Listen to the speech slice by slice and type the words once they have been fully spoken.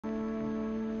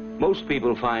Most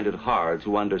people find it hard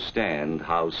to understand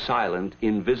how silent,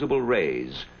 invisible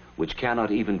rays, which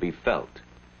cannot even be felt,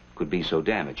 could be so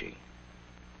damaging.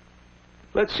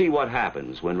 Let's see what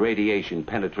happens when radiation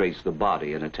penetrates the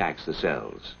body and attacks the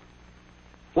cells.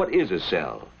 What is a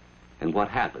cell, and what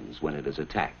happens when it is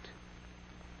attacked?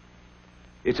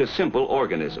 It's a simple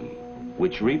organism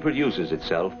which reproduces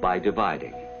itself by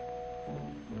dividing.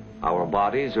 Our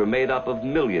bodies are made up of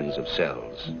millions of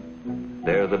cells.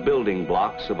 They're the building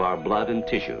blocks of our blood and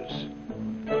tissues.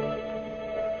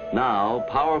 Now,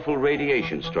 powerful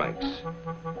radiation strikes,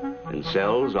 and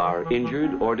cells are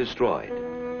injured or destroyed.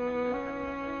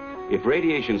 If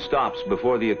radiation stops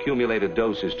before the accumulated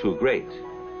dose is too great,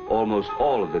 almost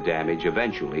all of the damage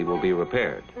eventually will be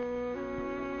repaired.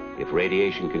 If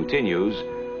radiation continues,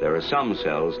 there are some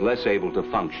cells less able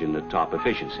to function at top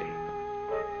efficiency.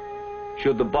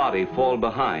 Should the body fall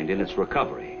behind in its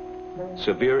recovery,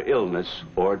 severe illness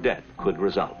or death could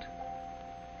result.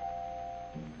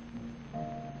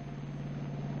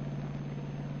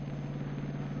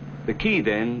 The key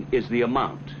then is the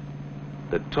amount,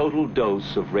 the total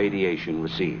dose of radiation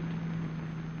received.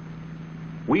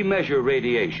 We measure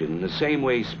radiation the same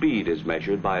way speed is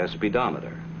measured by a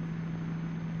speedometer.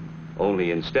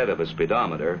 Only instead of a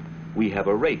speedometer, we have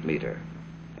a rate meter,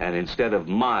 and instead of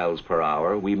miles per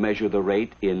hour, we measure the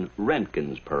rate in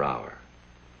roentgens per hour.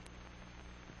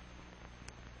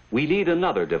 We need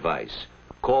another device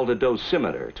called a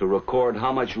dosimeter to record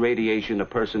how much radiation a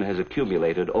person has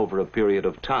accumulated over a period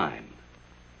of time.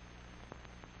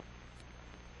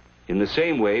 In the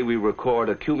same way we record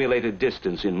accumulated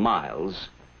distance in miles,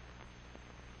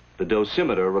 the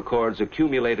dosimeter records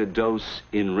accumulated dose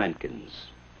in roentgens.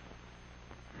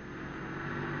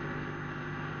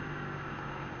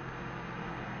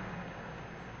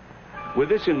 With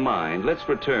this in mind, let's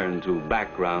return to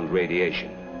background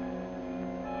radiation.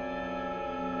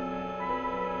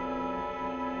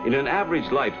 In an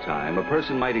average lifetime, a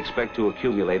person might expect to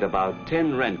accumulate about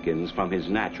 10 roentgens from his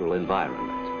natural environment.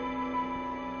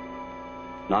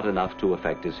 Not enough to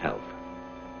affect his health.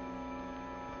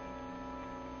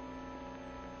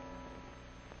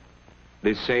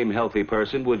 This same healthy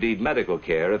person would need medical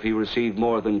care if he received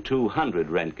more than 200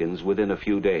 roentgens within a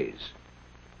few days.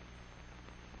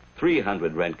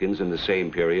 300 roentgens in the same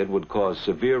period would cause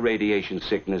severe radiation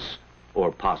sickness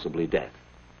or possibly death.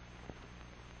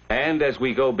 And as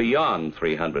we go beyond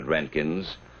 300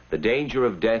 roentgens, the danger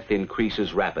of death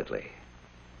increases rapidly.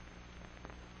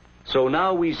 So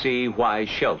now we see why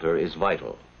shelter is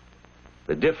vital.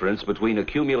 The difference between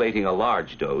accumulating a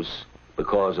large dose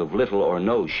because of little or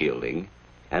no shielding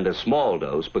and a small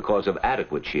dose because of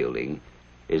adequate shielding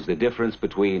is the difference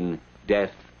between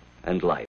death and life.